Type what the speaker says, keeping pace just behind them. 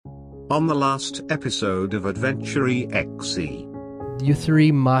On the last episode of Adventure XE, You three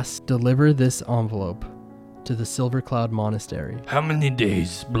must deliver this envelope to the Silver Cloud Monastery. How many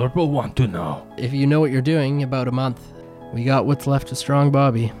days? Blurple want to know. If you know what you're doing, about a month. We got what's left of Strong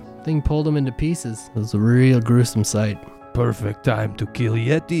Bobby. Thing pulled him into pieces. It was a real gruesome sight. Perfect time to kill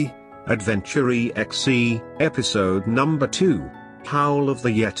Yeti. Adventure XE, episode number 2, Howl of the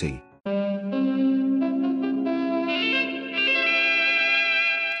Yeti.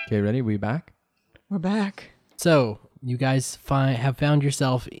 Okay, ready? We back? We're back. So, you guys have found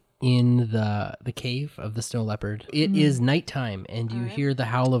yourself in the cave of the snow leopard. It is nighttime, and you hear the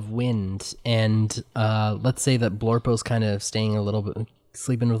howl of wind, and let's say that Blorpo's kind of staying a little bit,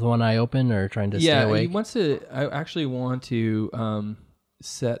 sleeping with one eye open or trying to stay awake. I actually want to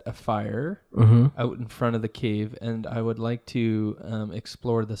set a fire out in front of the cave, and I would like to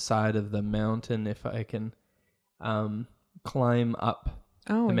explore the side of the mountain if I can climb up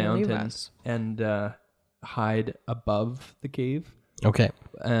the mountain and hide above the cave. Okay.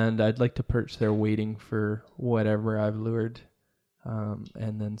 And I'd like to perch there waiting for whatever I've lured,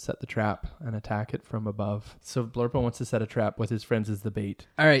 and then set the trap and attack it from above. So Blorpo wants to set a trap with his friends as the bait.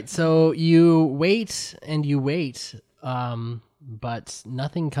 All right, so you wait and you wait, but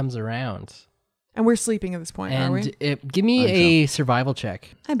nothing comes around. And we're sleeping at this point, are we? Give me a survival check.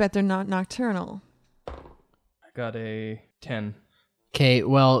 I bet they're not nocturnal. I got a 10. Okay,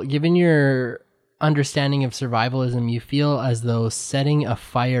 well, given your understanding of survivalism, you feel as though setting a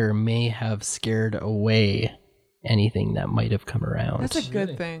fire may have scared away anything that might have come around. That's a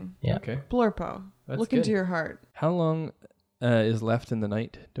good thing. Yeah. Okay. Blorpo, That's look good. into your heart. How long is left in the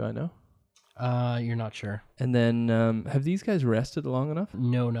night? Do I know? You're not sure. And then have these guys rested long enough?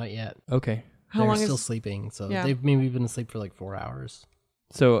 No, not yet. Okay. How They're long still is... sleeping, so Yeah. they've maybe been asleep for like 4 hours.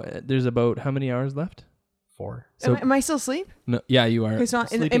 So there's about how many hours left? 4. So Am I still asleep? no, yeah, you are. Okay, so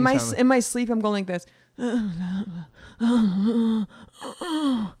sleeping in soundly. my sleep, I'm going like this.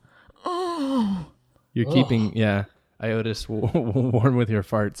 You're keeping, Iotis warm with your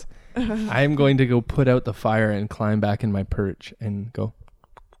farts. I'm going to go put out the fire and climb back in my perch and go.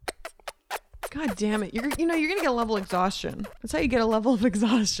 God damn it! You're gonna get a level of exhaustion. That's how you get a level of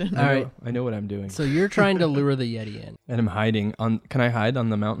exhaustion. All right. I know what I'm doing. So you're trying to lure the Yeti in. And I'm hiding on. Can I hide on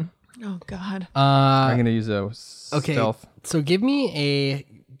the mountain? Oh God. I'm gonna use a Okay. stealth. So give me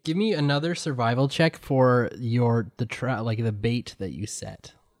another survival check for the bait that you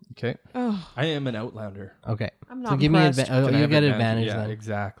set. Okay. Oh, I am an outlander. Okay. I'm not So give impressed. me Can I you have get advantage Yeah, then.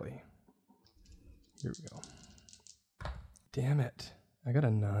 exactly. Here we go. Damn it! I got a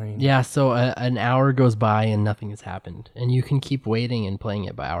 9. Yeah, so an hour goes by and nothing has happened, and you can keep waiting and playing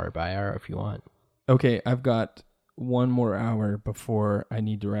it by hour if you want. Okay, I've got 1 more hour before I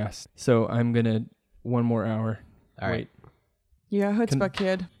need to rest. So I'm gonna 1 more hour. All right. yeah, chutzpah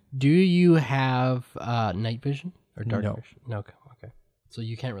kid. Do you have night vision or dark No. vision? No. Okay. So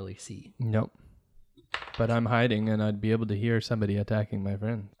you can't really see. Nope. But I'm hiding, and I'd be able to hear somebody attacking my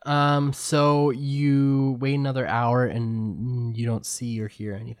friend. So you wait another hour and you don't see or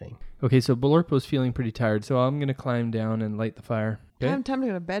hear anything. Okay, so Blorpo's feeling pretty tired, so I'm gonna climb down and light the fire. Okay? Time to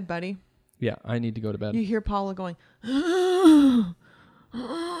go to bed, buddy. Yeah, I need to go to bed. You hear Paula going.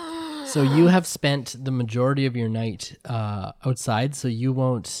 So you have spent the majority of your night outside, so you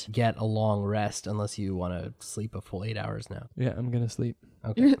won't get a long rest unless you want to sleep a full 8 hours now. Yeah, I'm gonna sleep.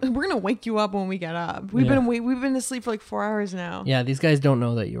 Okay. We're gonna wake you up when we get up. We've been asleep for like 4 hours now. Yeah, these guys don't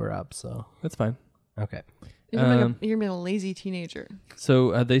know that you were up, so That's fine. okay. You're gonna be a lazy teenager.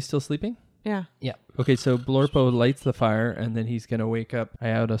 So are they still sleeping? Yeah. Yeah. Okay, so Blorpo lights the fire, and then he's gonna wake up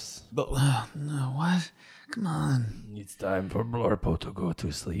Iotis. But no, what? Come on, It's time for Blorpo to go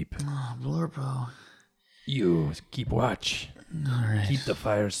to sleep. Blorpo. You keep watch. All right. Keep the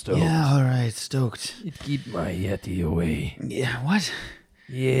fire stoked. Yeah, all right, stoked. It keep my Yeti away. Yeah, what?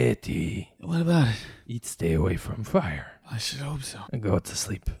 Yeti. What about it? It stay away from fire. I should hope so. And go to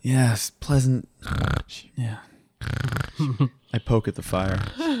sleep. Yes, pleasant. Yeah. I poke at the fire.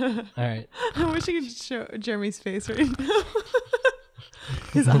 All right. I wish I could show Jeremy's face right now.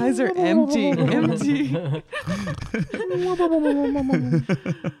 His eyes are empty. And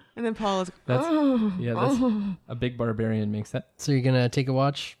then Paula's That's a big barbarian makes that. So you're gonna take a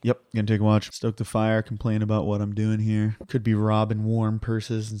watch? Yep, gonna take a watch. Stoke the fire, complain about what I'm doing here. Could be robbing warm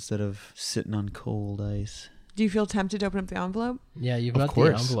purses instead of sitting on cold ice. Do you feel tempted to open up the envelope? Yeah, you've Of got the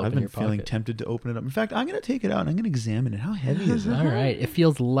course, envelope I've in been your feeling pocket. tempted to open it up. In fact, I'm gonna take it out and I'm gonna examine it. How heavy is it? All right. It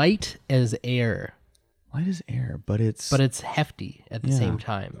feels light as air, Light as air, but it's but it's hefty at the Yeah. same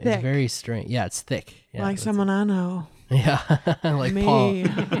time. It's Thick. very strange. Yeah, it's thick. Yeah, Like that's- someone I know. Yeah, like Me. Paul.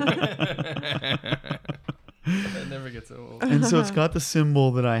 That never gets old. And so it's got the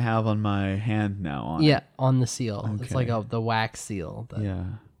symbol that I have on my hand now on Yeah, on the seal. It's Okay. like the wax seal. it. Yeah.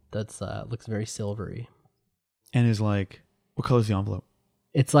 That's looks very silvery. And is like, what color is the envelope?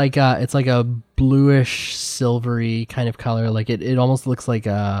 It's like a bluish silvery kind of color. Like it almost looks like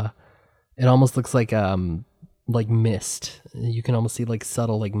like mist. You can almost see like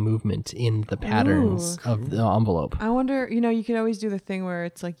subtle like movement in the patterns of the envelope. I wonder, you could always do the thing where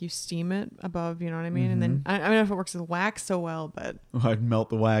it's like you steam it above, you know what I mean? And then, I don't know if it works with wax so well, but Oh, I'd melt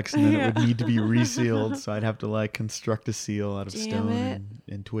the wax and then it would need to be resealed. So I'd have to like construct a seal out of Damn stone it.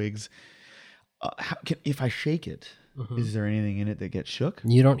 and twigs. If I shake it, is there anything in it that gets shook?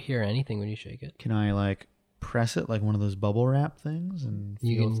 You don't hear anything when you shake it. Can I like press it like one of those bubble wrap things and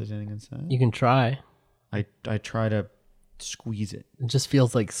You feel can- if there's anything inside? You can try. I try to squeeze it. It just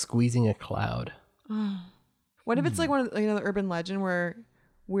feels like squeezing a cloud. what if it's like one of the, the urban legend where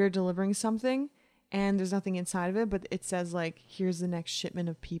we're delivering something and there's nothing inside of it, but it says like, here's the next shipment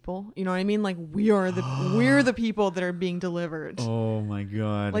of people. You know what I mean? Like we're the people that are being delivered. Oh my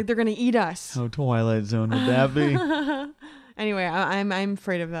god! Like they're gonna eat us. how Twilight Zone would that be? Anyway, I'm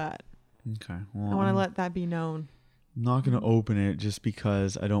afraid of that. Okay, well, I want to I'm let that be known. not gonna open it just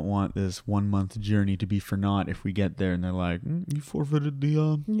because I don't want this 1 month journey to be for naught. If we get there and they're like, you forfeited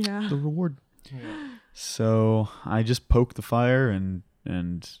the Yeah. reward. So I just poke the fire and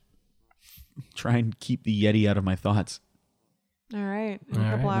try and keep the Yeti out of my thoughts. All right. In All a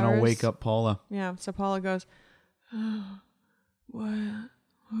couple right. And hours. I'll wake up Paula. Yeah. So Paula goes, what?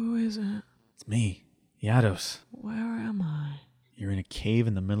 Who is it? It's me, Yados. Where am I? You're in a cave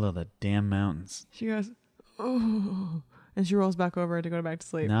in the middle of the damn mountains. She goes, oh. And she rolls back over to go back to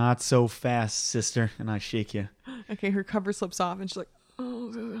sleep. Not so fast, sister. And I shake you. Okay, her cover slips off and she's like,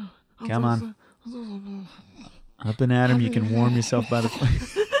 oh. Come on. Up and at him. You can warm yourself by the fire.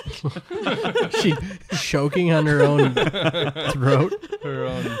 She choking on her own throat. Her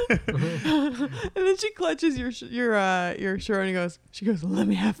own. And then she clutches your shirt and she goes, let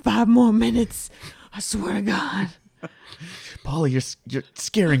me have 5 more minutes. I swear to God. Paula, you're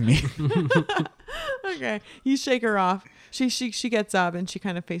scaring me. Okay. You shake her off. She gets up and she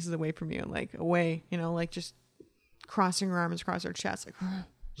kind of faces away from you, like away, like just crossing her arms across her chest. Like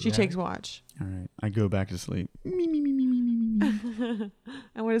she takes watch. All right. I go back to sleep. And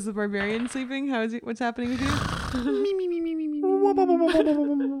what is the barbarian sleeping? How is it? What's happening with you?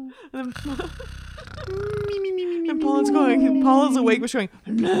 And Paula's awake, but she's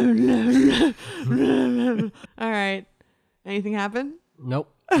going, all right. Anything happen?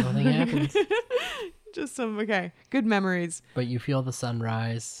 Nope, nothing happens. Just some, okay. Good memories. But you feel the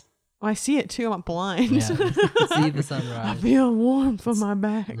sunrise. Oh, I see it too. I'm not blind. Yeah, see the I sunrise. feel warmth on my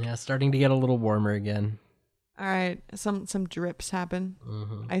back. Yeah, starting to get a little warmer again. All right. Some drips happen.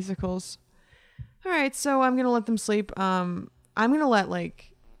 Mm-hmm. Icicles. All right. So I'm going to let them sleep. I'm going to let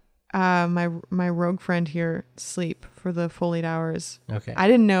my rogue friend here sleep for the full 8 hours. Okay. I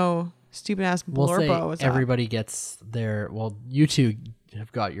didn't know stupid ass We'll Blorpo say was up. everybody gets their. Well, you two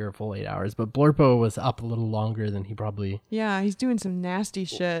have got your full 8 hours, but Blorpo was up a little longer than he probably Yeah, he's doing some nasty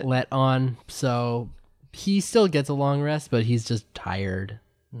shit. let on. So he still gets a long rest, but he's just tired.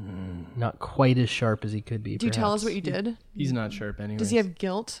 Not quite as sharp as he could be. Do you tell us perhaps. what you did? He's not sharp anyway. Does he have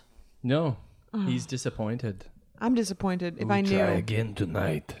guilt? No. He's disappointed. I'm disappointed. If I knew. again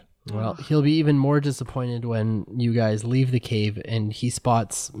tonight. Well, he'll be even more disappointed when you guys leave the cave and he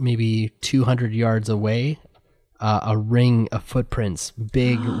spots maybe 200 yards away a ring of footprints,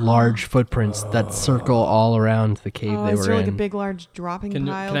 big, large footprints that circle all around the cave Oh, they is were there like a in. big, large dropping Can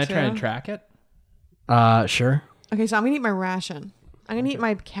pile I try too? and track it? Sure. Okay, so I'm gonna eat my ration. I'm gonna eat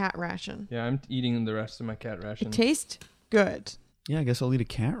my cat ration. Yeah, I'm eating the rest of my cat It ration. tastes good. Yeah, I guess I'll eat a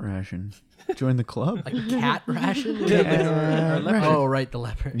cat ration. Join the club. Like a cat ration? leopard. Oh, right, the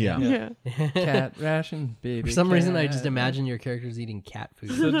leopard. Yeah. Yeah. Cat ration, baby. For some reason, I just cat. imagine your character's eating cat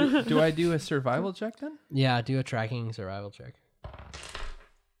food. So do I do a survival check then? Yeah, do a tracking survival check.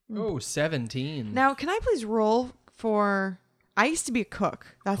 Oh, 17. Now, can I please roll for? I used to be a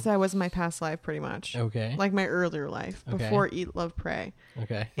cook. That's what I was in my past life, pretty much. Okay. Like my earlier life Okay. before Eat, Love, Pray.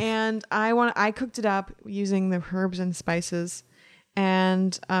 Okay. And I cooked it up using the herbs and spices.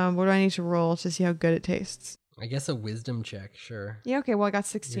 And what do I need to roll to see how good it tastes? I guess a wisdom check, sure. Yeah, okay. Well, I got Your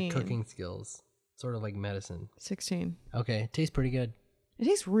 16. cooking skills. Sort of like medicine. 16. Okay, tastes pretty good. It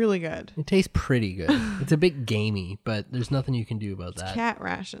tastes really good. It tastes pretty good. It's a bit gamey, but there's nothing you can do about that. Cat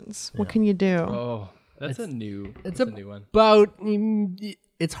rations. What can you do? Oh, that's a new one. About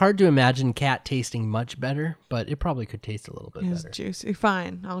it's hard to imagine cat tasting much better, but it probably could taste a little bit It's better. juicy.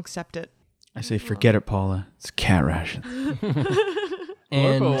 Fine. I'll accept it. I say, forget it, Paula. It's cat ration.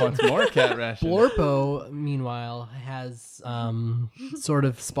 And Blorpo wants more cat rations. Blorpo, meanwhile, has sort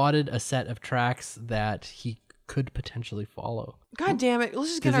of spotted a set of tracks that he could potentially follow. God damn it!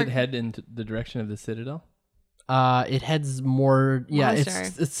 Let's just get Does our. it head into the direction of the Citadel? It heads more, Monastery.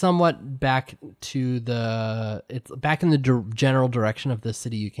 it's somewhat back to it's back in the general direction of the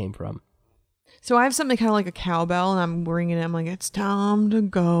city you came from. So I have something kind of like a cowbell, and I'm ringing it. I'm like, it's time to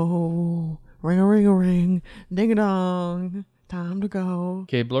go. Ring a ring a ring, ding a dong. Time to go.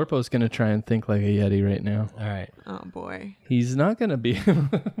 Okay, Blorpo's going to try and think like a Yeti right now. All right. Oh boy, He's not going to be...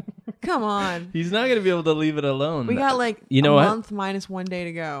 come on. He's not going to be able to leave it alone. We got like You know a what? month minus 1 day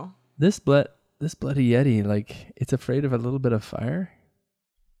to go. This bloody Yeti, like, it's afraid of a little bit of fire.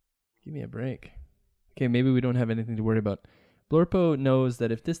 Give me a break. Okay, maybe we don't have anything to worry about. Blorpo knows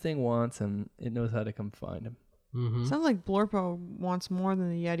that if this thing wants him, it knows how to come find him. Mm-hmm. Sounds like Blorpo wants more than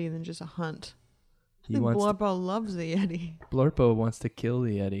the Yeti than just a hunt. I He think wants to, Blorpo loves the Yeti Blorpo wants to kill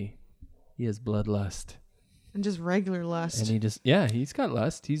the Yeti. He has bloodlust. and just regular lust. And he's got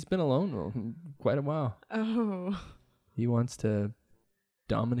lust. He's been alone quite a while. Oh. He wants to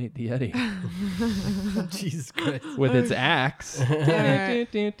dominate the Yeti Jesus Christ. with its axe.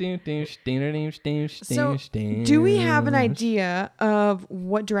 So, do we have an idea of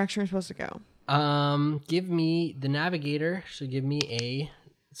what direction we're supposed to go? Give me the navigator should give me a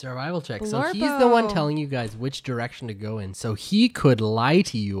survival check. So he's the one Blorpo. telling you guys which direction to go in. So he could lie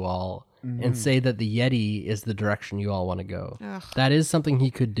to you all and say that the Yeti is the direction you all want to go. Ugh. That is something he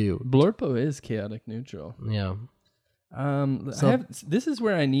could do. Blorpo is chaotic neutral. Yeah. This is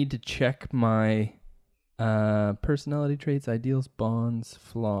where I need to check my personality traits, ideals, bonds,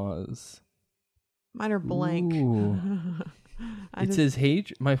 flaws. Mine are blank. Ooh. I It just-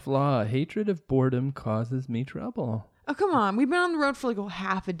 says my flaw, hatred of boredom causes me trouble. oh, come on. We've been on the road for like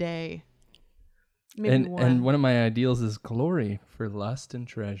half a day. Maybe And one of my ideals is glory for lust and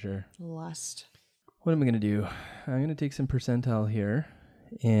treasure. Lust. What am I going to do? I'm going to take some percentile here,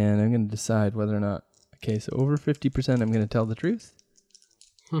 and I'm going to decide whether or not. Okay, so over 50%, I'm going to tell the truth,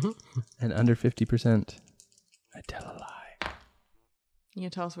 and under 50%, I tell a lie. You gonna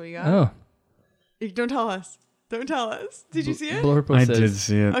tell us what you got? Oh, Don't tell us. Don't tell us. Did you see it? Blorpo I says, did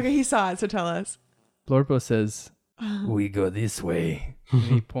see it. Okay, he saw it, so tell us. Blorpo says, we go this way. And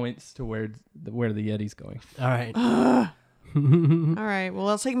he points to where the Yeti's going. All right. All right. Well,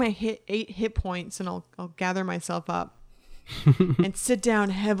 I'll take my 8 hit points and I'll gather myself up and sit down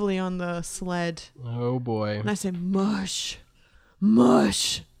heavily on the sled. Oh boy. And I say, mush,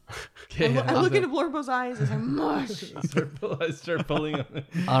 mush. Okay, I look into Blorpo's eyes and I say, mush. I start pulling on it.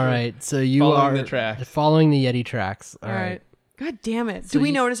 All right. So you Following are the tracks. following the Yeti tracks. All right. God damn it. So Do we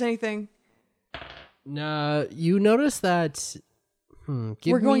you- notice anything? No, you notice that.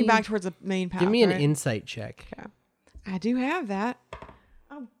 We're going back towards the main path. Give me an right? insight check. Okay. I do have that.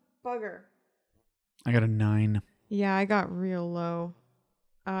 Oh, bugger. I got a 9. Yeah, I got real low.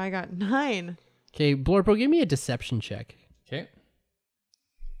 I got 9. Okay, Blorpo, give me a deception check. Okay.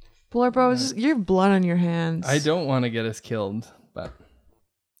 Blorpo, you have blood on your hands. I don't want to get us killed, but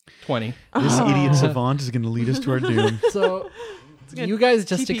 20. This idiot savant is going to lead us to our doom. So good. you guys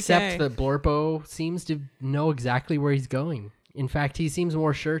just TPK. accept that Blorpo seems to know exactly where he's going. In fact, he seems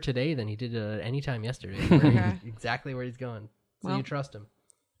more sure today than he did any time yesterday. Okay. Exactly where he's going. So Well. you trust him.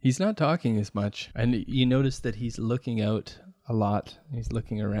 He's not talking as much. And you notice that he's looking out a lot. He's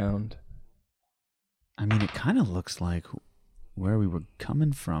looking around. I mean, it kind of looks like where we were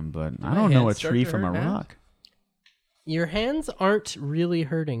coming from, but I My don't know a hands start tree to from a hurt now. rock. Your hands aren't really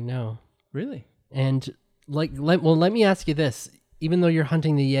hurting, no. Really? And let me ask you this. Even though you're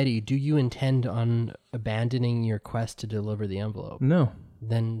hunting the Yeti, do you intend on abandoning your quest to deliver the envelope? No.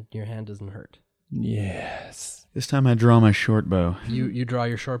 Then your hand doesn't hurt. Yes. This time I draw my short bow. You draw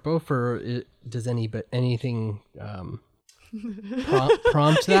your short bow for it. Does anything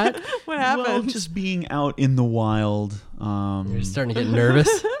prompt that? What Well, happened? just being out in the wild. You're just starting to get nervous.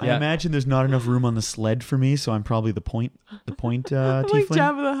 I Yeah. imagine there's not enough room on the sled for me, so I'm probably the point I'm like tiefling.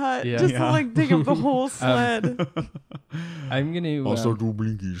 Jabba the Hutt. Yeah. Just Yeah. to like dig up the whole sled. I'm going to... do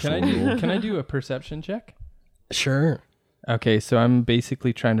blinky. Can I do a perception check? Sure. Okay, so I'm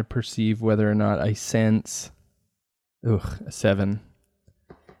basically trying to perceive whether or not I sense... a 7.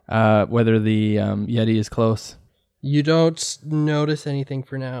 Whether the Yeti is close. You don't notice anything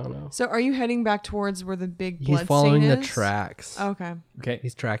for now, no. So are you heading back towards where the big blood He's following stain the is? tracks. Okay. Okay.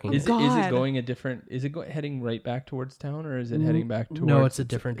 He's tracking Is it. it God. going a different... Is it heading right back towards town, or is it heading back towards... No, it's a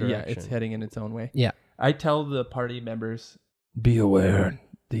different Yeah, direction. it's heading in its own way. Yeah. I tell the party members, be aware,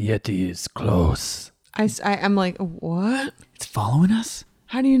 the Yeti is close. I'm like, what? It's following us?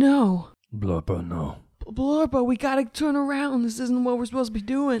 How do you know? Blorpo, no. Blorpo, we gotta turn around. This isn't what we're supposed to be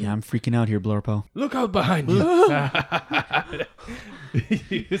doing. Yeah, I'm freaking out here, Blorpo. Look out behind you.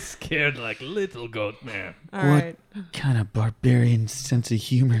 You scared like little goat man. All right. Kind of barbarian sense of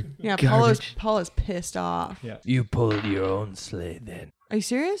humor. Yeah, garbage. Paula's pissed off. Yeah. You pulled your own sleigh then. Are you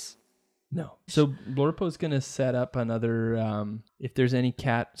serious? No. So Blorpo's going to set up another, if there's any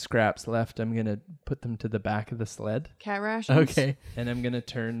cat scraps left, I'm going to put them to the back of the sled. Cat rations? Okay. And I'm going to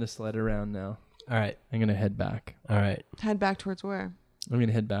turn the sled around now. All right. I'm going to head back. All right. Head back towards where? I'm going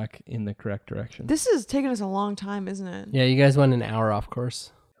to head back in the correct direction. This is taking us a long time, isn't it? Yeah, you guys went an hour off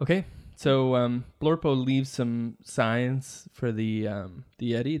course. Okay. So Blorpo leaves some signs for the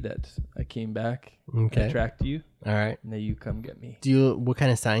Yeti that I came back Okay. to track you. All right. Now you come get me. What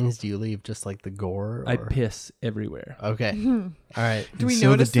kind of signs do you leave? Just like the gore? I or- piss everywhere. Okay. All right. Do we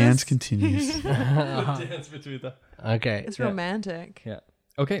so notice the dance this? continues. Dance between the... Okay. It's Yeah. romantic. Yeah.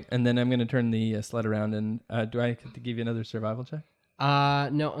 Okay, and then I'm going to turn the sled around, and do I have to give you another survival check? No,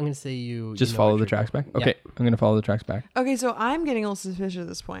 I'm gonna say you Just know follow what the you're tracks doing. back? Okay, I'm going to follow the tracks back. Okay, so I'm getting a little suspicious at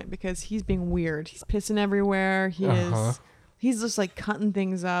this point because he's being weird. He's pissing everywhere. He's just like cutting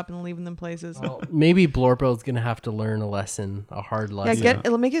things up and leaving them places. Yeah. Well, maybe Blorpo's gonna have to learn a lesson, a hard Yeah, lesson.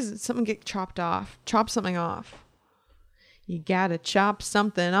 it'll make something get chopped off. Chop something off. You gotta chop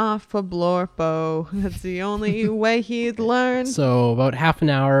something off for Blorpo. That's the only way he'd learn. So about half an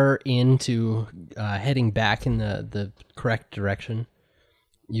hour into heading back in the correct direction,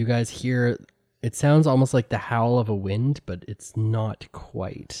 you guys hear. It sounds almost like the howl of a wind, but it's not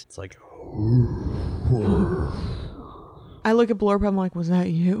quite. It's like. I look at Blorpo. I'm like, was that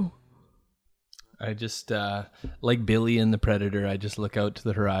you? I just, like Billy in The Predator, I just look out to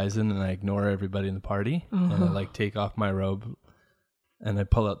the horizon and I ignore everybody in the party. And I like take off my robe and I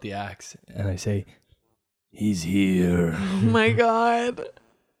pull out the axe and I say, he's here. Oh my god.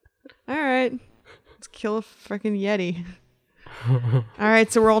 All right. Let's kill a freaking Yeti. All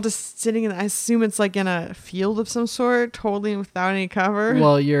right, so we're all just sitting in, I assume it's like in a field of some sort, totally without any cover.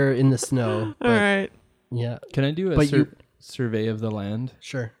 Well, you're in the snow. But all right. Yeah. Can I do a But you- survey of the land?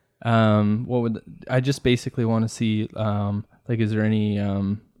 Sure. What would I just basically want to see? Like, is there any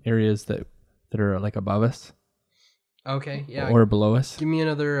areas that are like above us Okay. Yeah. or below us? Give me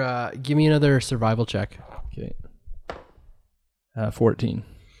another survival check. Okay. 14.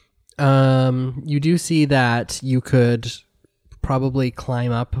 You do see that you could probably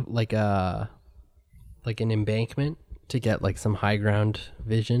climb up like an embankment to get like some high ground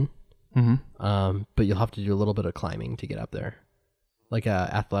vision. Mm-hmm. But you'll have to do a little bit of climbing to get up there, like a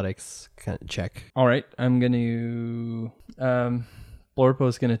athletics kind of check. All right, I'm gonna.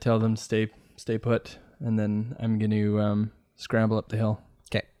 Blorpo's gonna tell them to stay put, and then I'm gonna scramble up the hill.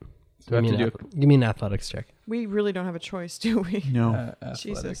 Okay. Do I have to do Give me an athletics check. We really don't have a choice, do we? No.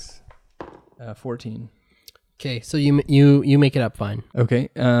 athletics? 14. Okay, so you make it up fine, Okay.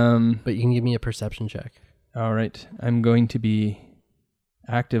 but you can give me a perception check. All right. I'm going to be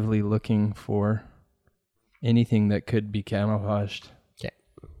actively looking for anything that could be camouflaged. Okay.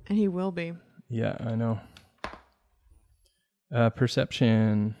 And he will be. Yeah, I know.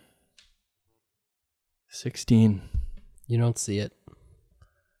 Perception 16. You don't see it.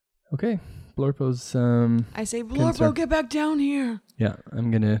 Okay. Blorpo's I say, Concern. Blorpo, get back down here. yeah,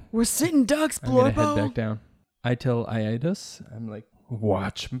 I'm gonna We're sitting ducks, I'm gonna head Blorpo. back down. I tell Iaidos, I'm like,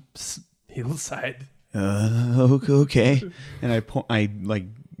 watch hillside. Okay. And I like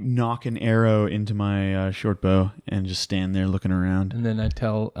knock an arrow into my short bow and just stand there looking around. And then I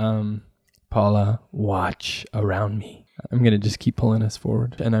tell Paula, watch around me. I'm gonna just keep pulling us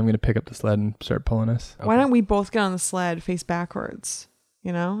forward, and I'm gonna pick up the sled and start pulling us. Why don't we both get on the sled face backwards?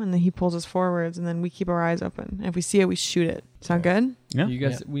 You know, and then he pulls us forwards, and then we keep our eyes open. And if we see it, we shoot it. Sound good? Yeah. You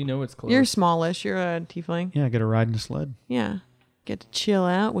guys, we know it's close. You're smallish. You're a tiefling. Yeah, I got to ride in a sled. Yeah. Get to chill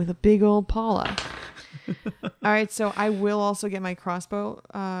out with a big old Paula. All right, so I will also get my crossbow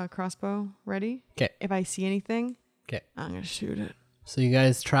ready. Okay. If I see anything, Okay. I'm gonna shoot it. So you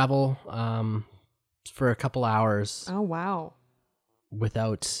guys travel for a couple hours Oh wow.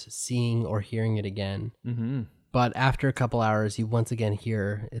 without seeing or hearing it again. Mm-hmm. But after a couple hours, you once again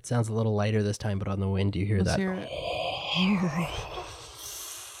hear, it sounds a little lighter this time, but on the wind you hear Let's that. hear it.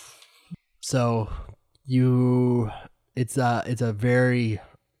 So it's a very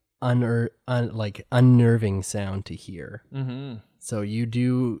unnerving sound to hear. Mm-hmm. So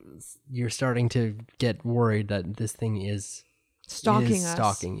you're starting to get worried that this thing is Stalking us.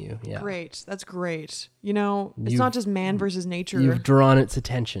 stalking you. Yeah. Great. That's great. You know, it's You've- not just man versus nature. You've drawn its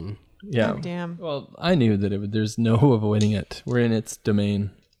attention. Yeah. God damn. Well, I knew that there's no avoiding it. We're in its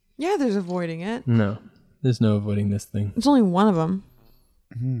domain. Yeah, there's avoiding it. No, there's no avoiding this thing. There's only one of them.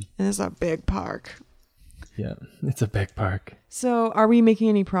 And it's a big park. Yeah, it's a big park. So, are we making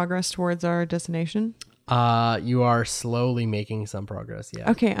any progress towards our destination? You are slowly making some progress.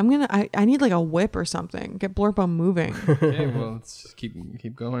 Yeah. Okay, I need like a whip or something. Get Blorpo moving. Okay, well, let's just keep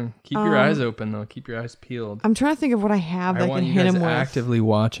going. Keep your eyes open though. Keep your eyes peeled. I'm trying to think of what I have that I want can you hit guys him with. actively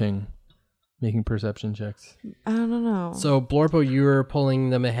watching, making perception checks. I don't know. So Blorpo, you're pulling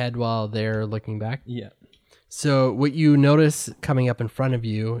them ahead while they're looking back. Yeah. So what you notice coming up in front of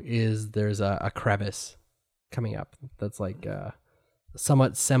you is there's a crevice coming up that's like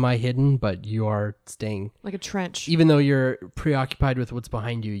somewhat semi-hidden, but you are staying. Like a trench. Even though you're preoccupied with what's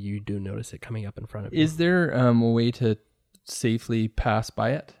behind you, you do notice it coming up in front of you. Is there a way to safely pass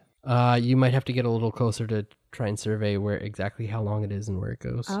by it? You might have to get a little closer to try and survey exactly how long it is and where it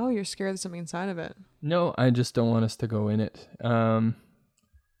goes. Oh, you're scared there's something inside of it. No, I just don't want us to go in it.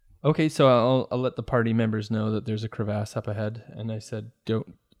 Okay, so I'll let the party members know that there's a crevasse up ahead, and I said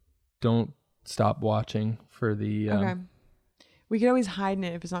don't stop watching for the. Okay. We could always hide in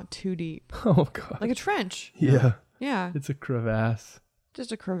it if it's not too deep. Oh god. Like a trench. Yeah. Yeah. It's a crevasse.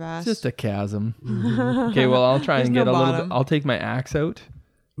 Just a crevasse. Just a chasm. Okay, well I'll try and There's get no a little bottom. bit. I'll take my axe out,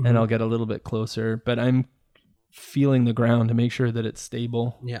 and I'll get a little bit closer. But I'm feeling the ground to make sure that it's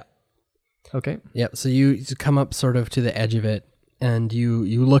stable. Yeah. Okay. Yeah. So you come up sort of to the edge of it, and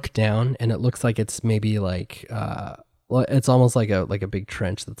you look down, and it looks like it's maybe like well, it's almost like a big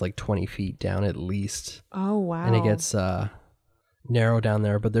trench that's like 20 feet down at least, Oh wow. and it gets narrow down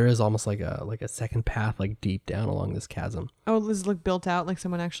there, but there is almost like a second path like deep down along this chasm. Oh, this is like built out like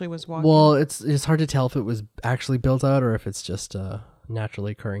someone actually was walking. Well, it's hard to tell if it was actually built out or if it's just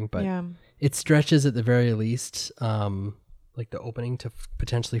naturally occurring, but yeah. it stretches at the very least, like the opening to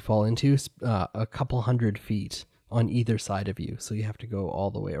potentially fall into a couple 100 feet on either side of you. So you have to go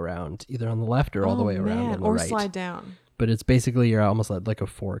all the way around, either on the left or all the way around on the or right. slide down. But it's basically you're almost like a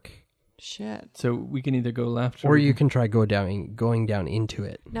fork, Shit. So we can either go left or you can try going down into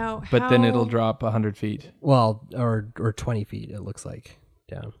it. Now, but then how- it'll drop 100 feet. Well, or 20 feet. It looks like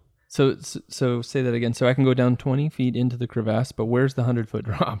down. So say that again. So I can go down 20 feet into the crevasse, but where's the 100-foot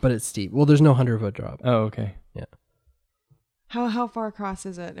drop? But it's steep. Well, there's no 100-foot drop. Oh, okay. Yeah. How far across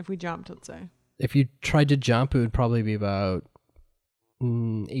is it if we jumped? Let's say. If you tried to jump, it would probably be about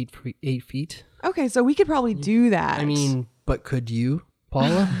 8 feet. Okay, so we could probably do that. I mean, but could you,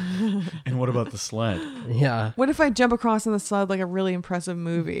 Paula? And what about the sled? Yeah. what if I jump across on the sled like a really impressive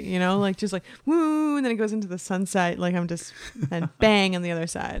movie? You know, like just like woo, and then it goes into the sunset. Like I'm just and bang on the other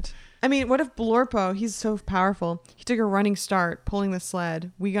side. I mean, what if Blorpo? He's so powerful. He took a running start, pulling the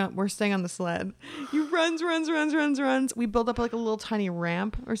sled. We're staying on the sled. He runs. We build up like a little tiny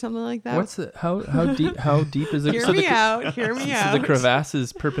ramp or something like that. What's the how deep is it? Hear So me the, out. Hear me so out. the crevasse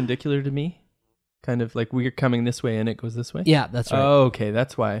is perpendicular to me, kind of like we're coming this way and it goes this way. Yeah, that's right. Oh, okay,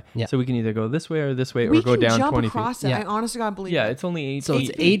 that's why. Yeah. So we can either go this way or this way, we or go can down jump 20 across feet. it. Yeah. I honestly God believe Yeah, it. it's only 8 So feet.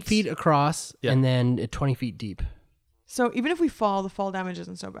 it's 8 feet across Yeah. and then 20 feet deep. So even if we fall, the fall damage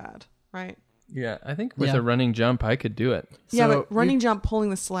isn't so bad, right? Yeah, I think with Yeah. a running jump, I could do it. Yeah, So but running jump pulling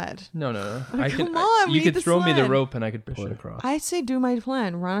the sled. No. Oh, I can. come on, we you need could the throw me the sled. rope and I could push Pull it it. across. I say do my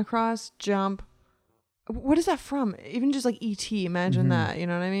plan. Run across, jump. What is that from? Even just like E.T. Imagine that. You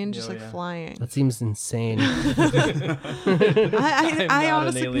know what I mean? Just Oh, like yeah. flying. That seems insane. I I'm not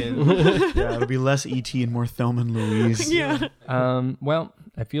honestly. an alien. Yeah, it'll be less ET and more Thelma and Louise. Yeah. Well,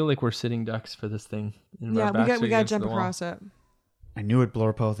 I feel like we're sitting ducks for this thing. And our Yeah, backs we are got to against jump the wall. across it. I knew it,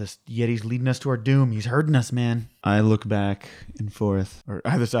 Blorpo. This Yeti's leading us to our doom. He's hurting us, man. I look back and forth, or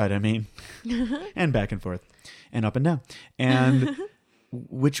either side, I mean, and back and forth, and up and down. And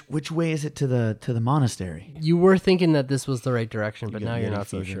which way is it to the monastery? You were thinking that this was the right direction, but You got now you're Yeti not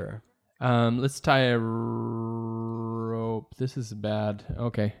so fever. sure. Let's tie a rope. This is bad.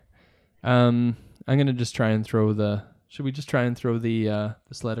 Okay. I'm gonna just try and throw the. Should we just try and throw the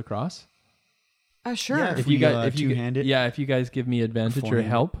sled across? Sure. Yeah, Yeah, If If we, you guys, two-hand it? if you guys give me advantage or Forehand it.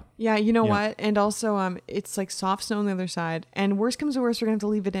 help. you know Yeah. what? And also, it's like soft snow on the other side. And worst comes to worst, we're going to have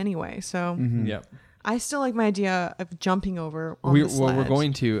to leave it anyway. So Mhm. Yeah. I still like my idea of jumping over on We're the sled. we're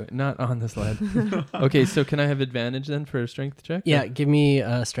going to not on the sled. Okay, so can I have advantage then for a strength check? Yeah, give me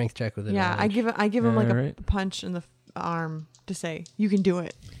a strength check with Yeah, advantage. I give him like Alright. a punch in the arm to say, you can do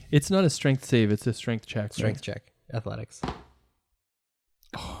it. It's not a strength save. It's a strength check. Strength check. Athletics.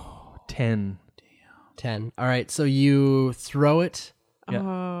 10. 10. All right, so you throw it Yeah.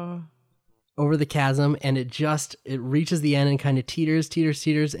 Oh. over the chasm and it reaches the end and kind of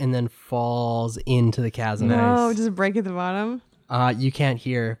teeters and then falls into the chasm. Nice. No, does it break at the bottom? You can't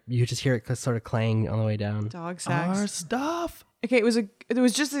hear. You just hear it sort of clang on the way down. Dog sacks. Our stuff. Okay, it was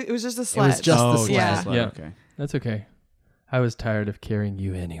just a sled. Just the oh, sled. Yeah. just the sled. Yeah. Okay. That's okay. I was tired of carrying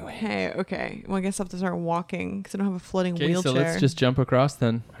you anyway. Hey, okay. Well, I guess I have to start walking because I don't have a floating Okay, wheelchair. so let's just jump across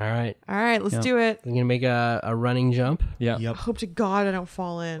then. All right. All right, let's Yeah. do it. We're going to make a running jump. Yeah. Yep. Hope to God I don't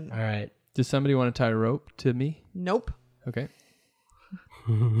fall in. All right. Does somebody want to tie a rope to me? Nope. Okay.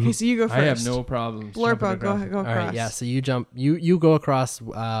 Okay, so you go first. I have no problems. Blurpo, jumping go across it. go All across. right. Yeah. So you jump. You go across.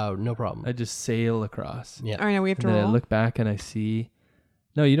 No problem. I just sail across. Yeah. All right, now we have to And then I roll. look back and I see.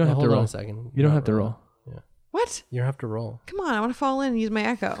 No, you don't have to hold on roll. a second. You don't Not have to roll. Yeah. What? You don't have to roll. Come on, I want to fall in and use my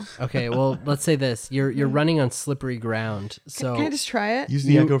echo. Okay. Well, let's say this. You're running on slippery ground. So Can I just try it? Use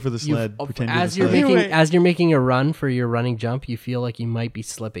the You- echo for the sled. Pretend as you're you're the sled. making Right. as you're making a run for your running jump, you feel like you might be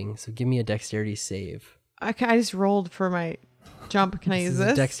slipping. So give me a dexterity save. I just rolled for my jump. Can I use This is a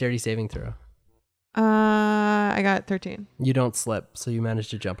this? dexterity saving throw. I got 13. You don't slip, so you manage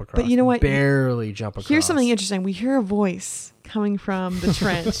to jump across. you know what? Barely jump across. Here's something interesting. We hear a voice coming from the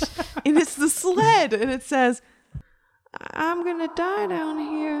trench, and it's the sled, and it says, "I'm gonna die down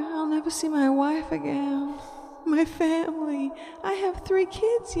here. I'll never see my wife again. My family. I have 3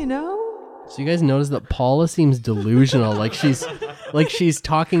 kids, you know." So you guys notice that Paula seems delusional, like she's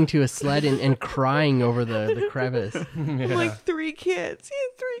talking to a sled and crying over the crevice. I'm like, 3 kids. He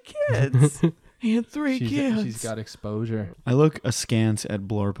had 3 kids. He had 3 kids. She's got exposure. I look askance at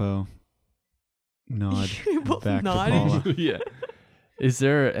Blorpo. Nod You both back nodded. to Paula. Yeah. Is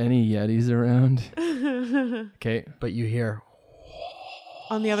there any Yetis around? Okay. But you hear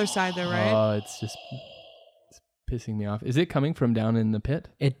On the other side, though, right? Oh, it's pissing me off. Is it coming from down in the pit?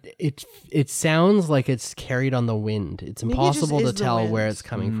 it sounds like it's carried on the wind. It's Maybe it just impossible to is the tell where wind. it's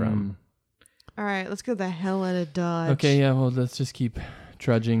coming from. All right, let's go the hell out of Dodge. Okay, yeah, well, let's just keep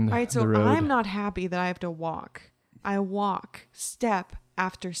trudging All right, the so road. I'm not happy that I have to walk. I walk step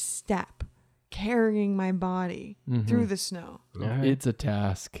after step, carrying my body through the snow. All right. It's a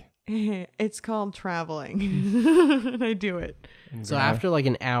task. It's called traveling, and I do it. So after like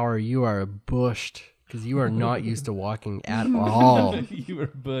an hour, you are bushed because you are not used to walking at all. You were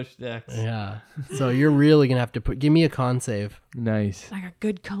bushed X. Yeah. So you're really gonna have to give me a con save. Nice. I got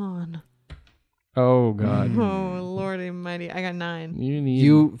good con. Oh, God. Oh, Lordy mighty. I got 9. You need...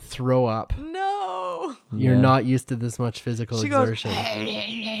 You throw up. No. You're Yeah. not used to this much physical She goes,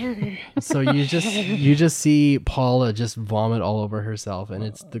 exertion. So you just see Paula just vomit all over herself, and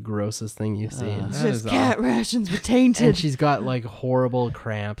it's the grossest thing you've seen. That Just is cat rations were tainted. And she's got like horrible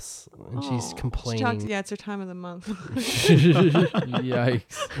cramps, and she's Oh, she complaining. talks- yeah, it's her time of the month. Yikes.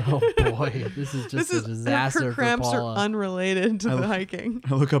 Oh boy, this is just a disaster her cramps for are Paula. unrelated to the hiking.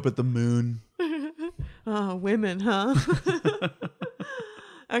 I look up at the moon. Oh, women, huh?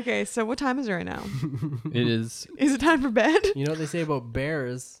 Okay, so what time is it right now? It is... Is it time for bed? You know what they say about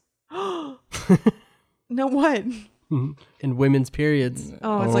bears No, what? in women's periods?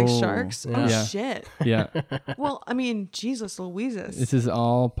 Oh, it's like Oh, sharks? yeah. Oh, Yeah. shit. Yeah. Well, I mean, Jesus Louises. This is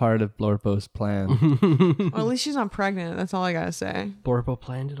all part of Blorpo's plan. Well, at least she's not pregnant. That's all I gotta say. Blorpo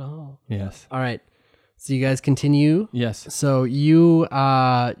planned it all. Yes. All right, so you guys continue. Yes. So you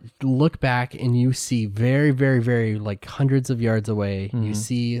look back and you see very, very, very like hundreds of yards away. You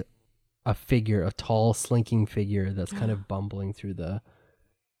see a figure, a tall, slinking figure that's kind of bumbling through the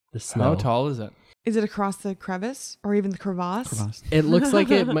snow. How tall is it? Is it across the crevice or even the crevasse? It looks like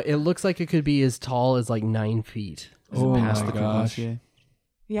it looks like it could be as tall as like 9 feet. Oh Past my the gosh. Crevassier.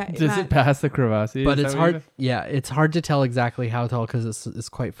 Yeah. Does Matt, it pass the crevasse? But it's hard. Yeah, it's hard to tell exactly how tall because it's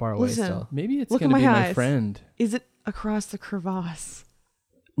quite far away Listen. still. Maybe it's Look at going to my be my eyes. friend. Is it across the crevasse?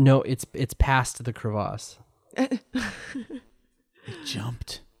 No, it's past the crevasse It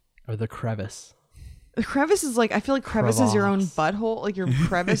jumped. or the crevice. The crevice is like, I feel like crevice is your own Crevasse. butthole, like your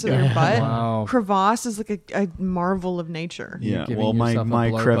crevice of your butt. Wow. Crevasse is like a marvel of nature. Yeah, giving well, my yourself a my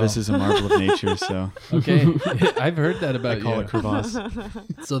Blorpo. crevice is a marvel of nature, so Okay. I've heard that I about call you. it crevasse.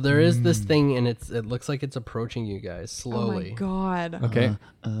 So there is this thing, and it looks like it's approaching you guys slowly. Oh my god. Okay.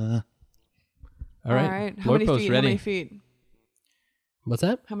 All right. How many Blorpo's feet? How ready. many feet? What's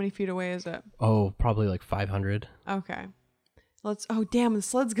that? How many feet away is it? Oh, probably like 500. Okay. Let's. Oh damn! The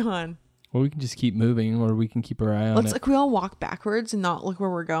sled's gone. Well, we can just keep moving, or we can keep our eye on Let's it. like we all walk backwards and not look where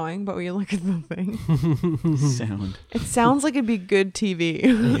we're going, but we look at the thing. Sound. It sounds like it'd be good TV.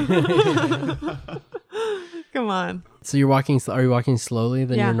 Come on. So you're walking. Are you walking slowly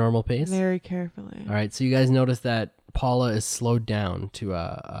than Yeah. your normal pace? Very carefully. All right. So you guys notice that Paula is slowed down to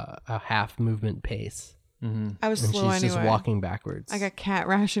a half movement pace, I was and slow she's anyway. just walking backwards. I got cat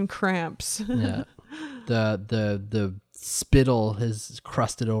ration cramps. Yeah. The spittle has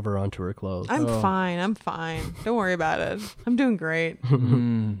crusted over onto her clothes. I'm fine. I'm fine. Don't worry about it. I'm doing great.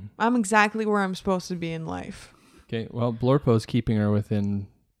 Mm. I'm exactly where I'm supposed to be in life. Okay. Well, Blorpo's keeping her within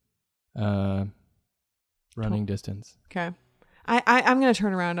running distance. Okay. I'm going to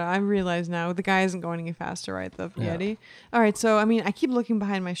turn around. I realize now the guy isn't going any faster, right? The Yeti. All right. So, I mean, I keep looking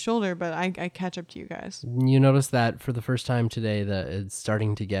behind my shoulder, but I catch up to you guys. You notice that for the first time today that it's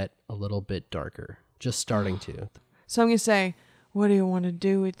starting to get a little bit darker. Just starting to. So I'm going to say, what do you want to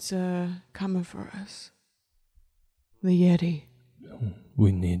do? It's coming for us. The Yeti.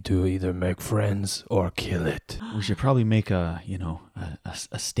 We need to either make friends or kill it. We should probably make a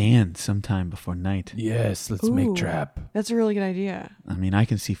stand sometime before night. Yes, let's Ooh. make trap. That's a really good idea. I mean, I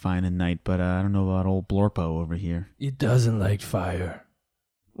can see fine at night, but I don't know about old Blorpo over here. It doesn't like fire.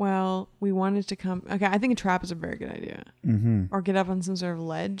 Well, we wanted to come. Okay, I think a trap is a very good idea. Mm-hmm. Or get up on some sort of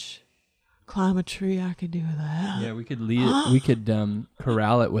ledge. Climb a tree. I could do that. Yeah, we could lead it. We could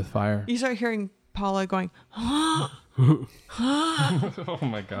corral it with fire. You start hearing Paula going, Oh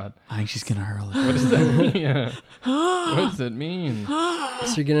my god. I think she's gonna hurl it. What does that mean? What does it mean?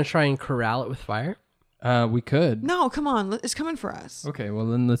 So you're going to try and corral it with fire? We could. no, come on. It's coming for us. Okay, well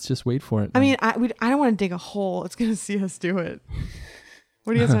then let's just wait for it. I then. mean, I don't want to dig a hole. It's going to see us do it.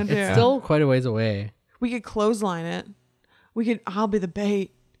 What do you guys want to do? It's still quite a ways away. We could clothesline it. I'll be the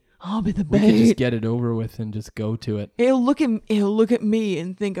bait. I'll be the we could just bait. get it over with and just go to it. He'll look at me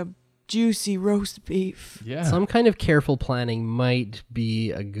and think of juicy roast beef. Yeah. Some kind of careful planning might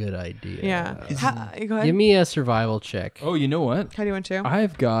be a good idea. Yeah. Go ahead. Give me a survival check. Oh, you know what? How do you want to?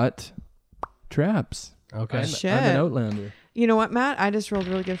 I've got traps. Okay. Shit. I'm an outlander. You know what, Matt? I just rolled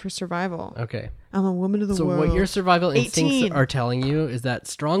really good for survival. Okay. I'm a woman of the So world. what your survival instincts 18. are telling you is that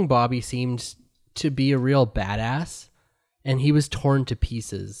Strong Bobby seemed to be a real badass, and he was torn to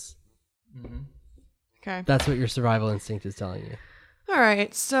pieces. Okay. That's what your survival instinct is telling you. All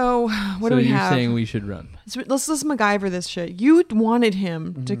right. So what do So we you're have? saying we should run? Let's MacGyver this shit. You wanted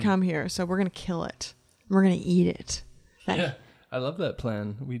him to come here, so we're gonna kill it. We're gonna eat it. That Yeah. I love that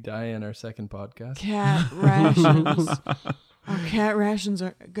plan. We die in our second podcast. cat rations. Our cat rations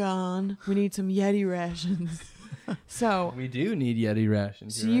are gone. We need some Yeti rations. So We do need Yeti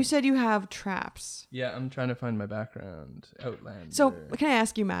rations. So you're you right. said you have traps. Yeah, I'm trying to find my background. Outlander. So can I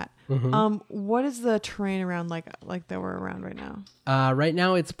ask you, Matt? Mm-hmm. What is the terrain around like that we're around right now? Right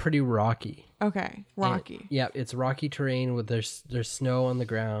now it's pretty rocky. Okay, rocky. Yeah, it's rocky terrain with there's snow on the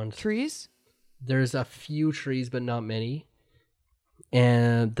ground. Trees? There's a few trees, but not many.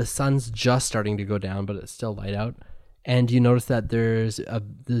 And the sun's just starting to go down, but it's still light out. And you notice that there's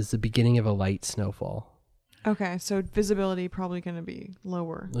the beginning of a light snowfall. Okay, so visibility probably going to be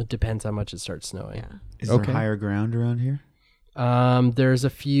lower. It depends how much it starts snowing. Yeah. Is Okay. there higher ground around here? There's a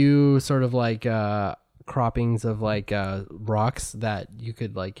few sort of like croppings of like rocks that you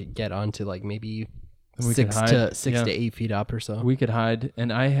could like get onto, like maybe And we six could to hide. 6 Yeah. to 8 feet up or so. We could hide.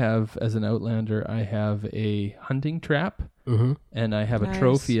 And I have, as an outlander, I have a hunting trap. Mm-hmm. And I have Nice. a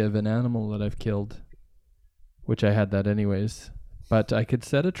trophy of an animal that I've killed, which I had that anyways. But I could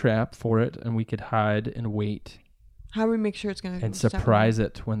set a trap for it, and we could hide and wait How do we make sure it's going to and surprise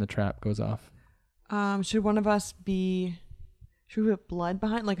it when the trap goes off. Should one of us be? Should we put blood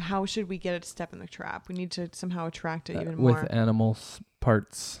behind? Like, how should we get it to step in the trap? We need to somehow attract it even more. With animal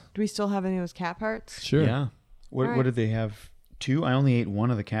parts. Do we still have any of those cat parts? Sure. Yeah. What Alright. what did they have? 2? I only ate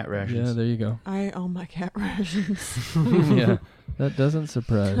one of the cat rations. Yeah, there you go. I own my cat rations. Yeah, that doesn't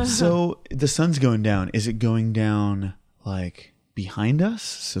surprise. So the sun's going down. Is it going down like behind us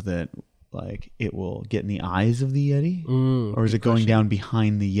so that like it will get in the eyes of the Yeti? Or is it going down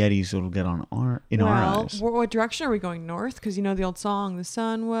behind the Yeti so it'll get on our eyes? What direction are we going? North? Because you know the old song, "The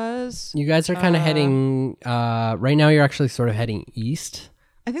sun was." You guys are kind of heading. Right now, you're actually sort of heading east.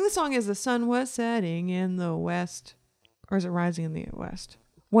 I think the song is "The sun was setting in the west," or is it rising in the west?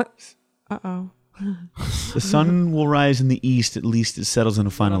 What? Oh. The sun will rise in the east. At least it settles in a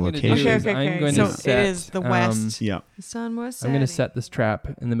final I'm gonna do location. is I'm going so to set, it is the west. Yeah. The sun was I'm setting. going to set this trap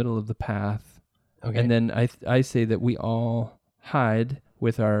in the middle of the path. Okay. And then I say that we all hide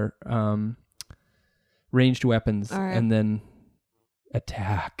with our ranged weapons All right. and then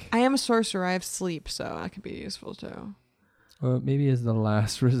attack. I am a sorcerer. I have sleep, so that could be useful too. Well, maybe as the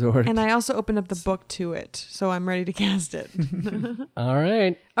last resort. And I also opened up the book to it, so I'm ready to cast it. All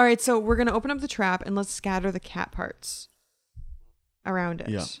right. All right, so we're gonna open up the trap and let's scatter the cat parts around it.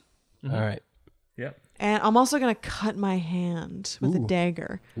 Yeah. All right. Yep. And I'm also gonna cut my hand with a Ooh.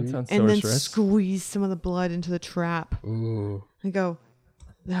 dagger That sounds and then sorceress. squeeze some of the blood into the trap. Ooh. And go,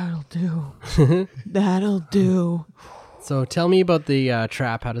 that'll do. That'll do. So tell me about the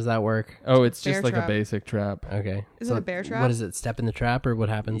trap. How does that work? Oh, it's Bear just like trap. a basic trap. Okay. Is so it a bear trap? What is it? Step in the trap, or what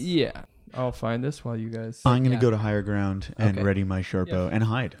happens? Yeah. I'll find this while you guys I'm going to go to higher ground and Okay. ready my short bow and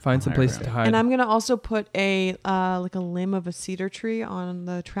hide. find on some higher place ground. to hide. And I'm gonna also put a like a limb of a cedar tree on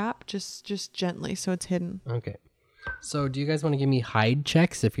the trap, just gently, so it's hidden. Okay. So do you guys want to give me hide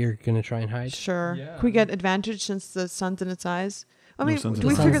checks if you're gonna try and hide? Sure. Yeah. Can we get advantage since the sun's in its eyes? I No mean, sun's do in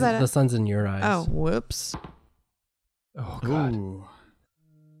we its figure eyes. that The out? sun's in your eyes. Oh, whoops. Oh God, Ooh.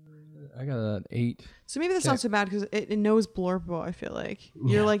 I got an 8. So maybe that's not so bad because it knows Blorpo. I feel like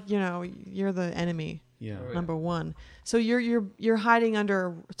you're like you're the enemy Yeah. number one. So you're hiding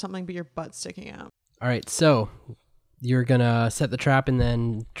under something, but your butt's sticking out. All right. So you're gonna set the trap and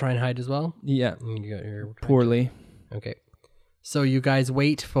then try and hide as well. Yeah, You got your poorly. Okay. So you guys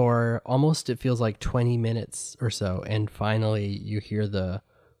wait for almost, it feels like 20 minutes or so, and finally you hear the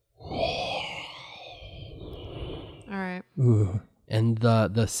All right. Ooh. and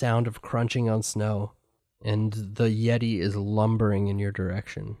the sound of crunching on snow, and the Yeti is lumbering in your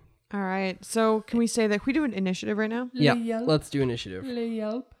direction. All right. So can we say that we do an initiative right now? Yeah, let's do initiative.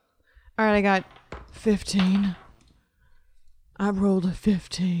 All right. I got 15. I rolled a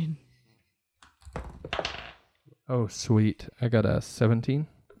 15. Oh, sweet. I got a 17.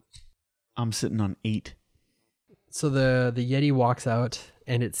 I'm sitting on 8. So the Yeti walks out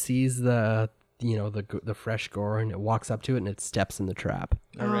and it sees the fresh gore, and it walks up to it and it steps in the trap.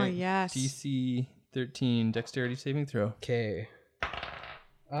 All Oh, right. yes. DC 13 dexterity saving throw. Okay.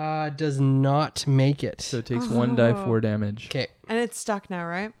 Does not make it. So it takes 1 die Oh. 4 damage. Okay. And it's stuck now,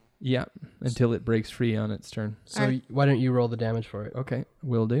 right? Yeah, until it breaks free on its turn. So Alright. why don't you roll the damage for it? Okay,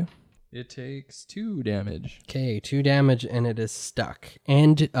 will do. It takes 2 damage. Okay, 2 damage and it is stuck.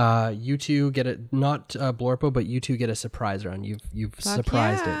 And you two get a not Blorpo, but you two get a surprise round. You've Fuck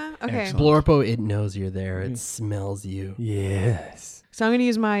surprised yeah. it. Okay. Excellent. Blorpo, it knows you're there. It smells you. Yes. So I'm gonna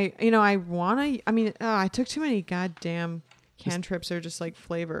use my. I took too many goddamn cantrips. Are just like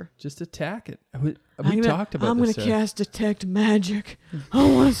flavor. Just attack it. We talked about I'm this. gonna cast detect magic. I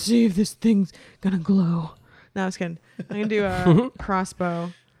want to see if this thing's gonna glow. No, I was kidding. I'm gonna do a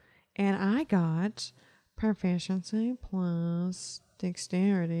crossbow, and I got proficiency plus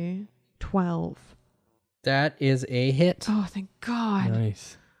dexterity 12. That is a hit. Oh, thank God!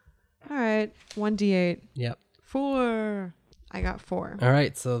 Nice. All right, 1d8, Yep. 4. I got 4. All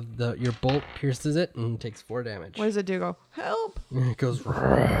right, so your bolt pierces it and takes 4 damage. What does it do? Go help! It goes.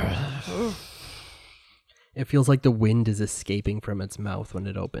 It feels like the wind is escaping from its mouth when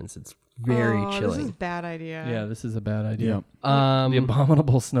it opens. It's very This is chilling. a bad idea. Yeah, this is a bad idea. Yeah. The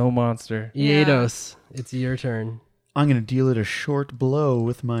abominable snow monster. Yeah. Eidos, it's your turn. I'm going to deal it a short blow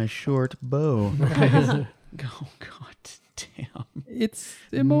with my short bow. Oh, God damn. It's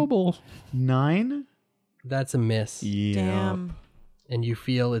immobile. 9? That's a miss. Yeah. Damn. And you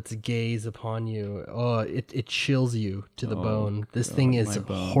feel its gaze upon you. Oh, it chills you to the Oh, bone. This God, thing is my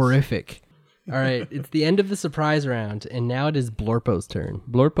bones. horrific. All right, it's the end of the surprise round, and now it is Blorpo's turn.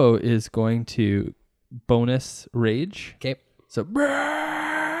 Blorpo is going to bonus rage. Okay. So,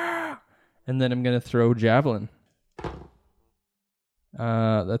 and then I'm going to throw javelin.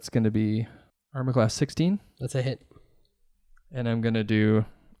 That's going to be armor class 16. That's a hit. And I'm going to do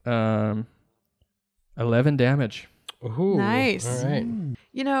 11 damage. Ooh, Nice. All right.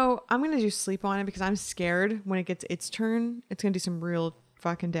 You know, I'm going to do sleep on it because I'm scared when it gets its turn. It's going to do some real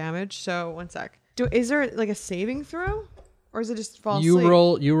fucking damage. So, one sec. Is there like a saving throw? Or is it just fall You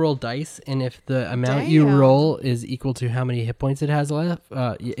asleep? roll dice, and if the amount you Damn. roll is equal to how many hit points it has left,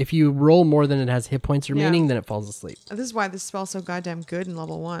 if you roll more than it has hit points remaining, then it falls asleep. This is why this spell's so goddamn good in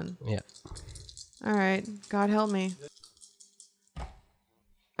level 1. Yeah. All right. God help me.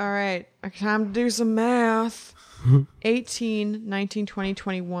 All right. Time to do some math. 18, 19, 20,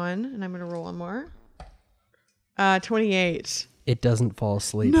 21. And I'm going to roll one more. 28. It doesn't fall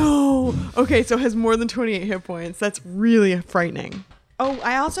asleep. No. Okay, so it has more than 28 hit points. That's really frightening. Oh,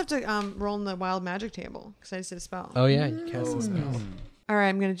 I also have to roll in the wild magic table because I just did a spell. Oh, yeah. You cast a spell. All right,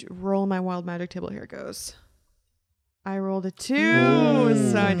 I'm going to roll my wild magic table. Here it goes. I rolled a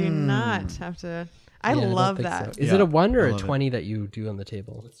 2, so I do not have to. I Yeah, don't love think that. so. Is Yeah, it a 1 or I a love it. 20 that you do on the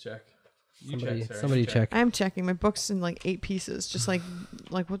table? Let's check. Somebody check. I'm checking. My book's in like 8 pieces, just like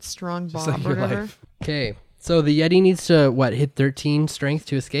what's strong Just Bob like or your whatever. life. Okay. So the Yeti needs to, hit 13 strength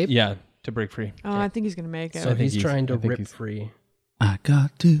to escape? Yeah, to break free. Oh, I think he's gonna make it. So I think he's he's- trying to I think rip he's- free. I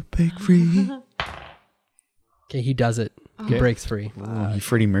got to break free. Okay, he does it. He Okay. breaks free. Oh,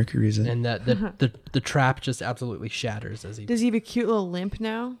 Freddie Mercury's it. And that the trap just absolutely shatters as he... Does he have a cute little limp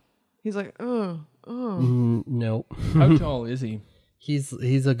now? He's like, oh. No. How tall is he? He's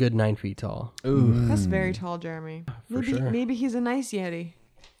a good 9 feet tall. Ooh. That's very tall, Jeremy. For sure. Maybe he's a nice Yeti.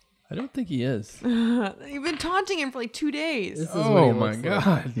 I don't think he is. You've been taunting him for like 2 days. This is what he Oh my looks like.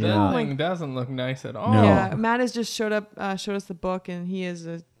 god, Yeah. that thing doesn't look nice at all. No. Yeah, Matt has just showed us the book, and he is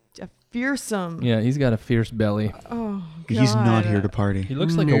a fearsome. Yeah, he's got a fierce belly. Oh, He's not God. here to party. He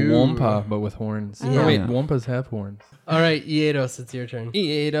looks like a No. Wampa, but with horns. Yeah. Oh, wait, Yeah. Wampas have horns. All right, Iedos, it's your turn.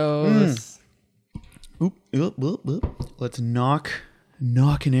 Eatos. Oop, oop, oop, oop. Let's knock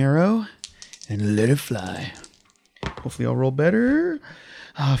an arrow and let it fly. Hopefully I'll roll better.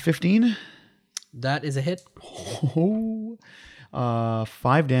 15. That is a hit. Oh,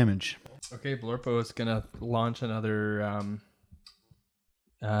 5 damage. Okay, Blorpo is gonna launch another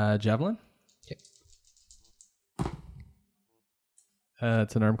javelin. Okay.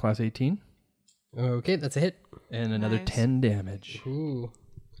 It's an arm class 18 Okay, that's a hit. and another Nice. 10 damage. Ooh.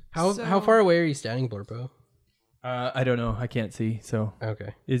 How So- far away are you standing, Blorpo? I don't know. I can't see. So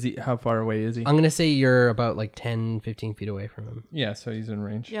Okay. is he? How far away is he? I'm going to say you're about like 10, 15 feet away from him. Yeah, so he's in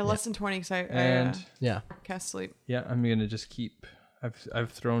range. Yeah, less than 20 because I And Yeah. cast sleep. yeah, I'm gonna just keep.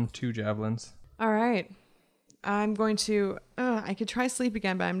 I've thrown 2 javelins. All right. I'm going to. I could try sleep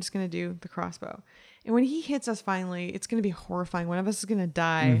again, but I'm just going to do the crossbow. And when he hits us finally, it's going to be horrifying. One of us is going to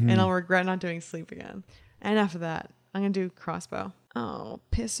die, and I'll regret not doing sleep again. And after that, I'm going to do crossbow. Oh,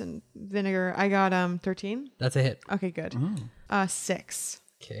 piss and vinegar. I got 13. That's a hit. Okay, good. 6.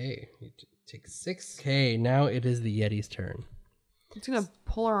 Okay. You take 6. Okay, now it is the Yeti's turn. It's going to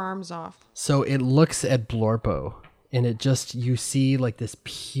pull our arms off. So it looks at Blorpo, and it just, you see like this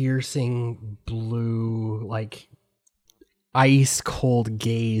piercing blue, like ice cold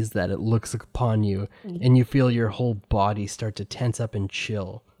gaze that it looks upon you, and you feel your whole body start to tense up and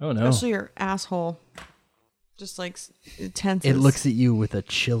chill. Oh no! Especially your asshole. Just like tenses. It looks at you with a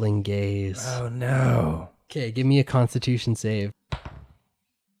chilling gaze. Oh no! Okay, give me a constitution save.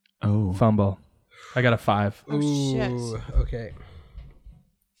 Oh. Fumble. I got a 5. Oh, shit. Ooh, okay.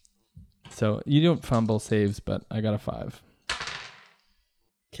 So you don't fumble saves, but I got a 5.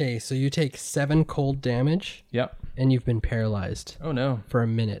 Okay, so you take 7 cold damage, Yep. and you've been paralyzed Oh no! for a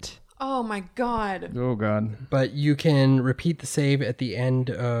minute. Oh my god. Oh god! But you can repeat the save at the end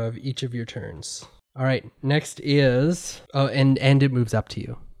of each of your turns. All right, next is and it moves up to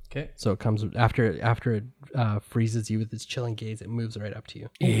you. Okay. So it comes after it freezes you with its chilling gaze. It moves right up to you.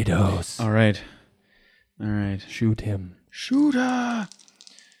 Eidos. All right. Shoot him. Shooter.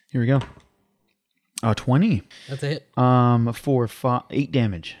 Here we go. 20. That's a hit. For 8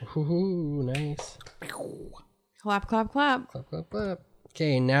 damage. Ooh, nice. Clap, clap, clap. Clap, clap, clap.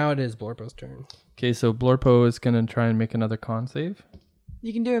 Okay, now it is Blorpo's turn. Okay, so Blorpo is gonna try and make another con save.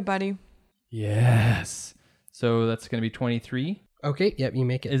 You can do it, buddy. Yes. So that's gonna be 23. Okay, yep, you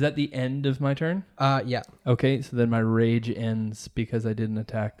make it. Is that the end of my turn? Yeah. Okay, so then my rage ends because I didn't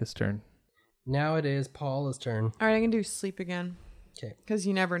attack this turn. Now it is Paula's turn. All right, I can do sleep again. Okay. Because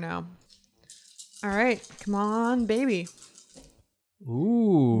you never know. All right, come on, baby.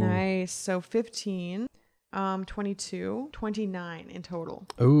 Ooh. Nice. So 15, 22, 29 in total.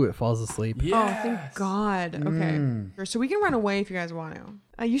 Ooh, it falls asleep. Oh, thank God. Okay. So we can run away if you guys want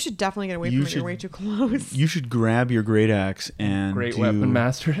to. You should definitely get away You from it. should- You're way too close. You should grab your great axe and Great do, weapon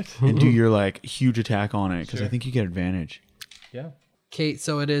master it. and do your like huge attack on it because I Sure. think you get advantage. Yeah. Okay,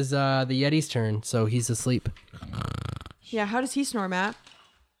 so it is the Yeti's turn, so he's asleep. Yeah, how does he snore, Matt?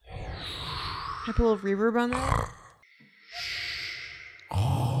 Can I put a little reverb on that?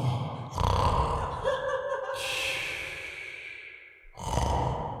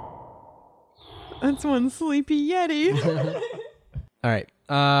 That's one sleepy Yeti. All right.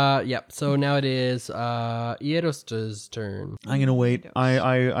 Yep. So now it is Ierosta's turn. I'm gonna wait.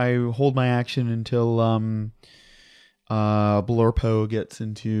 I hold my action until Blorpo gets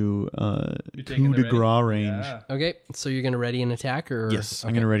into coup de grace range. Yeah. Okay, so you're gonna ready an attack, or Yes, I'm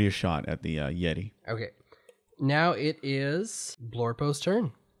Okay. gonna ready a shot at the Yeti. Okay. Now it is Blorpo's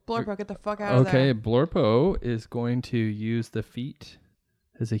turn. Blorpo, get the fuck out of there. Okay, Blorpo is going to use the feat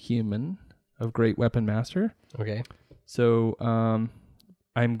as a human of Great Weapon Master. Okay. So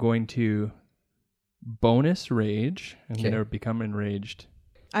I'm going to bonus rage. I'm Okay. going to become enraged.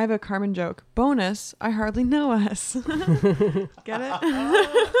 I have a Carmen joke. Bonus, I hardly know us. Get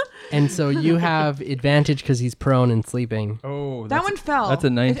it? And so you have advantage because he's prone and sleeping. Oh, That one fell. That's a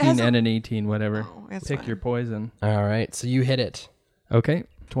It 19 has and an 18, whatever. Oh, it's Pick fine. your poison. All right, so you hit it. Okay,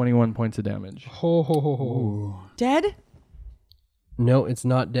 21 points of damage. Ho ho ho ho. Dead? No, it's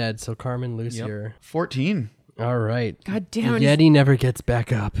not dead. So Carmen, lose Yep. your. 14. All right. God The damn it. Yeti never gets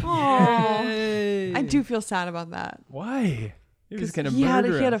back up. Oh, I do feel sad about that. Why? He was 'Cause going to he had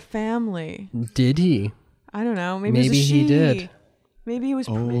murder a us. family. Did he? I don't know. Maybe, it was Maybe a he she. did. Maybe he was.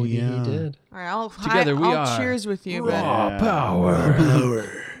 Oh Maybe yeah. he did. All right, Together we I'll are cheers with you. Yeah. Power.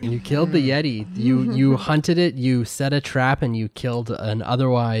 You killed the Yeti. You hunted it, you set a trap, and you killed an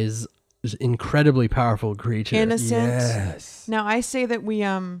otherwise incredibly powerful creature. Innocent. Yes. Now I say that we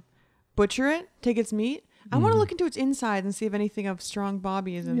butcher it, take its meat. I want to look into its inside and see if anything of strong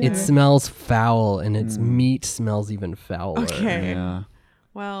Bobby is in there. It smells foul, and its meat smells even fouler. Okay. Yeah.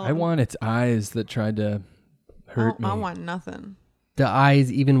 Well, I want its eyes that tried to hurt me. I want nothing. The eyes,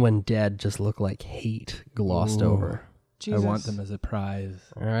 even when dead, just look like hate glossed over. Jesus. I want them as a prize.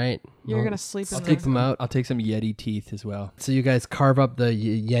 All right. You're Well, gonna sleep in take there. them out. I'll take some Yeti teeth as well. So you guys carve up the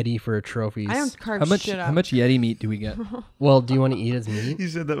Yeti for trophies. I don't carve How much shit up. how much Yeti meat do we get? Well, do you want to eat his meat? You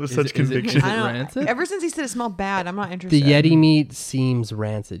said that with Is such it- is it- conviction. I don't. rancid? Ever since he said it smelled bad, I'm not interested. The Yeti meat seems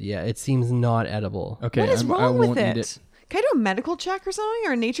rancid. Yeah, it seems not edible. Okay, What is I wrong won't with eat it? Can I do a medical check or something,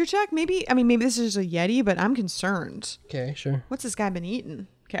 or a nature check? Maybe. I mean, maybe this is just a Yeti, but I'm concerned. Okay, sure. What's this guy been eating?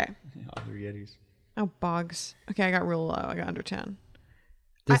 Okay. Other Yetis. Oh, bugs. Okay, I got real low. I got under 10.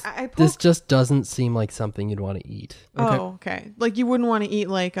 This, I this poked- just doesn't seem like something you'd want to eat. Oh, okay. Like you wouldn't want to eat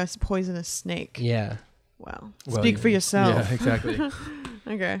like a poisonous snake. Yeah. Well, Well, speak for yeah, yourself. exactly.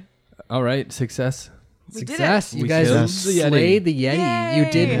 Okay. All right, success. We did it. Success. You We guys killed the Yeti. slayed the Yeti.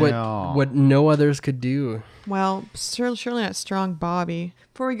 You did Yay. what no others could do. Well, surely not strong Bobby.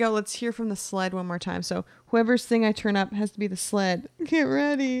 Before we go, let's hear from the sled one more time. So whoever's thing I turn up has to be the sled. Get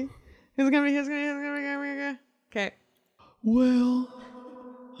ready. Who's gonna be? Okay. Well,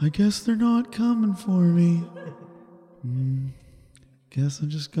 I guess they're not coming for me. Guess I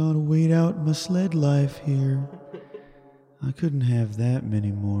just gotta wait out my sled life here. I couldn't have that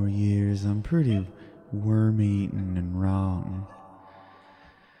many more years. I'm pretty worm-eaten and rotten.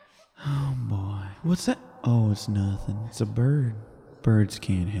 Oh boy. What's that? Oh, it's nothing. It's a bird. Birds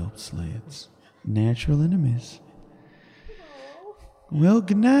can't help sleds. Natural enemies. Well,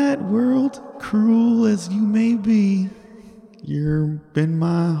 good night, world. Cruel as you may be. You've been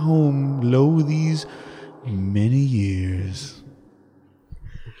my home low these many years.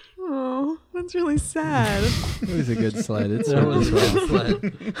 Oh, that's really sad. It was a good slide. It's That was really well.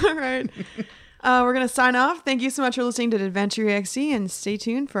 All right. We're going to sign off. Thank you so much for listening to Adventure EXE, and stay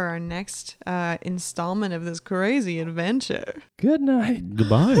tuned for our next installment of this crazy adventure. Good night.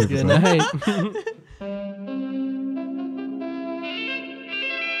 Goodbye, Good everybody. night.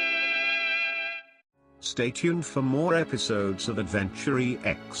 Stay tuned for more episodes of Adventure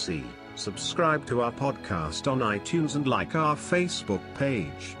EXE. Subscribe to our podcast on iTunes and like our Facebook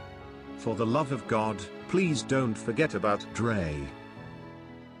page. For the love of God, please don't forget about Dre.